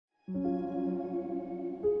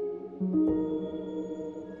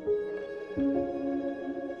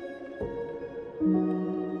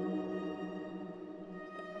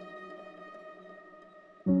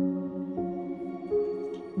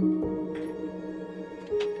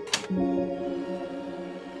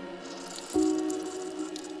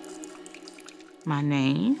My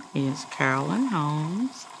name is Carolyn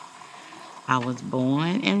Holmes. I was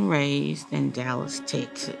born and raised in Dallas,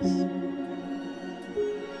 Texas.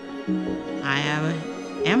 I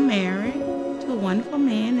am married to a wonderful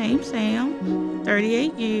man named Sam,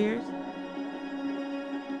 38 years.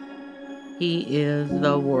 He is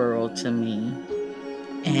the world to me,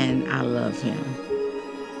 and I love him.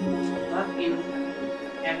 Love you.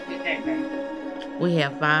 Have a good day, baby. We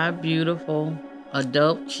have 5 beautiful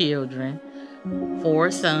adult children,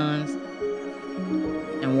 4 sons,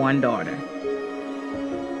 and 1 daughter.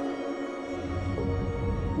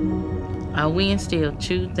 We instill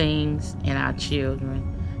 2 things in our children: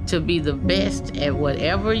 to be the best at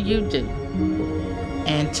whatever you do,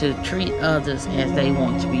 and to treat others as they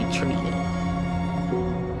want to be treated.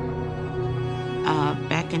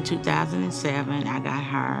 Back in 2007, I got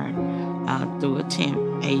hired through a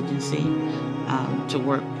temp agency to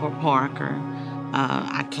work for Parker.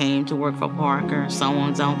 I came to work for Parker.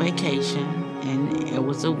 Someone's on vacation, and it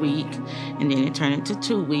was a week, and then it turned into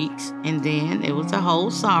 2 weeks, and then it was a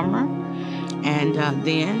whole summer. And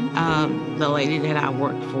then the lady that I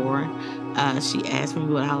worked for, she asked me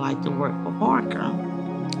would I like to work for Parker,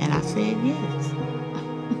 and I said yes.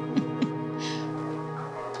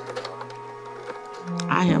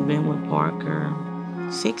 I have been with Parker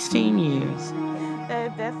 16 years.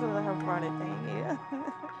 That's her funny thing, yeah.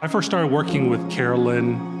 I first started working with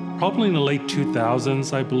Carolyn probably in the late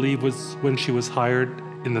 2000s, I believe, was when she was hired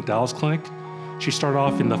in the Dallas clinic. She started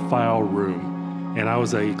off in the file room, and I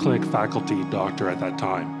was a clinic faculty doctor at that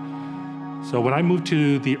time. So when I moved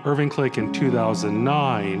to the Irving clinic in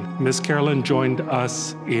 2009, Miss Carolyn joined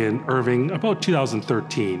us in Irving about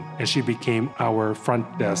 2013, and she became our front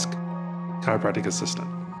desk chiropractic assistant.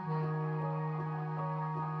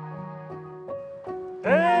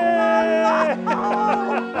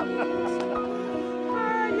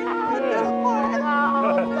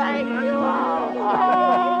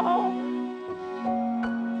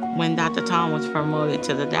 When Dr. Tom was promoted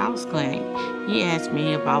to the Dallas clinic, he asked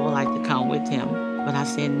me if I would like to come with him, but I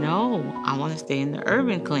said no, I want to stay in the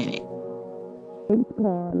Irving clinic.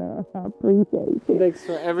 I appreciate it. Thanks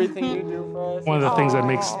for everything you do for us. One of the things that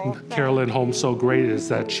makes Carolyn Holmes so great is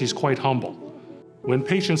that she's quite humble. When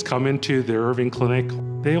patients come into the Irving clinic,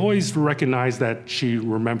 they always recognize that she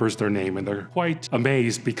remembers their name, and they're quite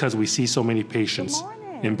amazed because we see so many patients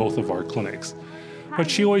in both of our clinics. But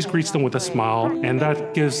she always greets them with a smile, and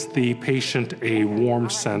that gives the patient a warm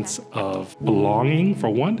sense of belonging, for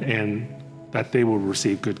one, and that they will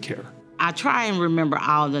receive good care. I try and remember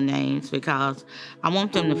all the names because I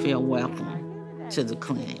want them to feel welcome to the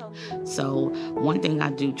clinic. So one thing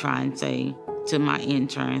I do try and say to my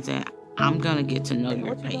interns that I'm gonna get to know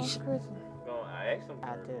your patient.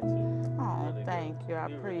 Oh, thank you, I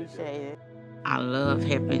appreciate it. I love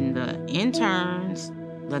helping the interns,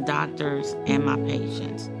 the doctors, and my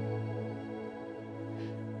patients.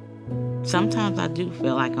 Sometimes I do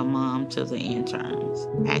feel like a mom to the interns.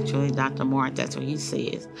 Actually, Dr. Mark, that's what he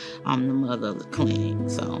says. I'm the mother of the clinic,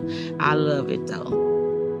 so I love it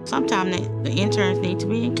though. Sometimes the interns need to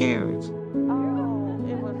be encouraged. Oh,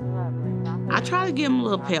 it was lovely. I try to give them a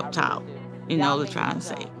little pep talk, to try and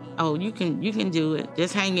say, oh, you can do it.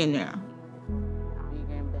 Just hang in there.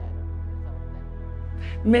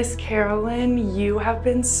 Miss Carolyn, you have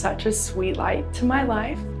been such a sweet light to my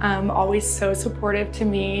life. Always so supportive to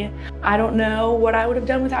me. I don't know what I would have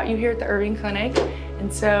done without you here at the Irving Clinic,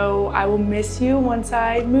 and so I will miss you once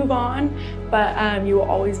I move on, but you will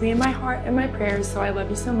always be in my heart and my prayers, so I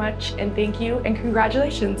love you so much, and thank you, and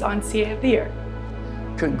congratulations on CA of the Year.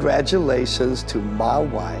 Congratulations to my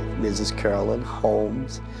wife, Mrs. Carolyn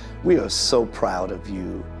Holmes. We are so proud of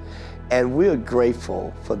you. And we're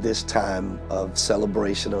grateful for this time of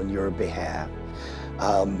celebration on your behalf.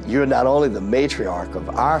 You're not only the matriarch of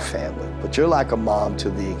our family, but you're like a mom to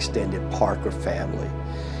the extended Parker family.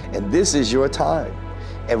 And this is your time.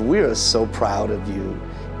 And we are so proud of you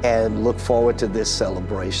and look forward to this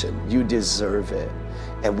celebration. You deserve it.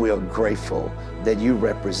 And we are grateful that you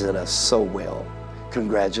represent us so well.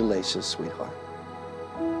 Congratulations, sweetheart.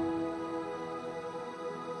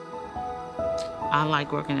 I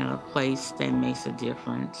like working at a place that makes a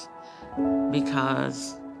difference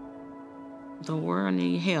because the world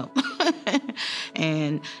needs help.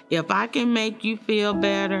 And if I can make you feel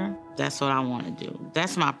better, that's what I want to do.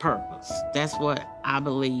 That's my purpose. That's what I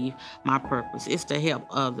believe my purpose is, to help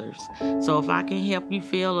others. So if I can help you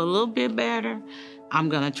feel a little bit better, I'm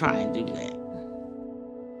going to try and do that.